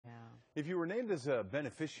If you were named as a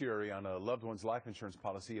beneficiary on a loved one's life insurance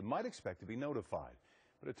policy, you might expect to be notified.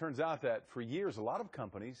 But it turns out that for years, a lot of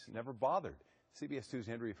companies never bothered. CBS 2's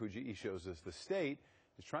Andrea Fujii shows us the state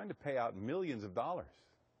is trying to pay out millions of dollars.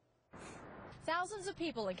 Thousands of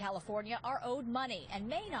people in California are owed money and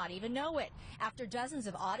may not even know it. After dozens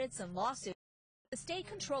of audits and lawsuits, the state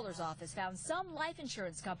controller's office found some life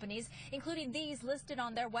insurance companies, including these listed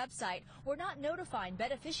on their website, were not notifying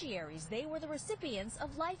beneficiaries they were the recipients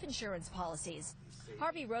of life insurance policies.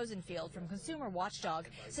 Harvey Rosenfield from Consumer Watchdog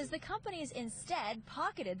says the companies instead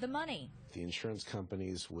pocketed the money. The insurance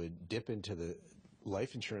companies would dip into the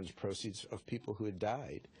life insurance proceeds of people who had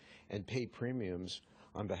died and pay premiums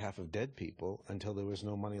on behalf of dead people until there was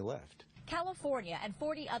no money left. California and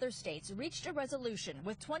 40 other states reached a resolution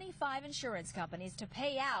with 25 insurance companies to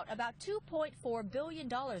pay out about $2.4 billion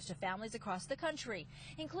to families across the country,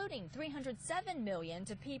 including $307 million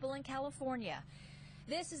to people in California.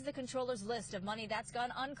 This is the controller's list of money that's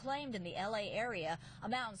gone unclaimed in the LA area,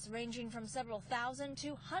 amounts ranging from several thousand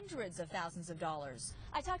to hundreds of thousands of dollars.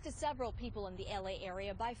 I talked to several people in the LA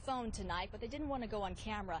area by phone tonight, but they didn't want to go on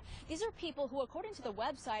camera. These are people who, according to the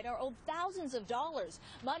website, are owed thousands of dollars,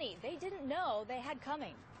 money they didn't know they had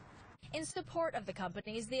coming. In support of the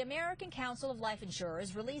companies, the American Council of Life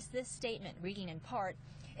Insurers released this statement, reading in part,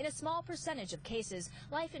 "In a small percentage of cases,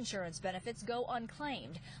 life insurance benefits go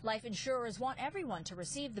unclaimed. Life insurers want everyone to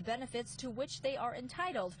receive the benefits to which they are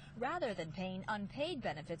entitled, rather than paying unpaid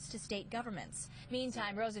benefits to state governments."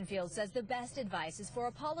 Meantime, Rosenfield says the best advice is for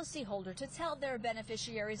a policyholder to tell their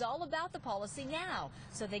beneficiaries all about the policy now,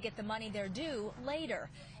 so they get the money they're due later.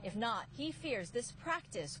 If not, he fears this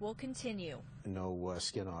practice will continue. No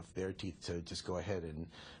skin off their teeth to just go ahead and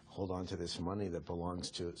hold on to this money that belongs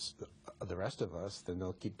to the rest of us, then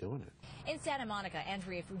they'll keep doing it. In Santa Monica,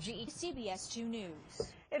 Andrea Fujii, CBS 2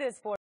 News. It is 4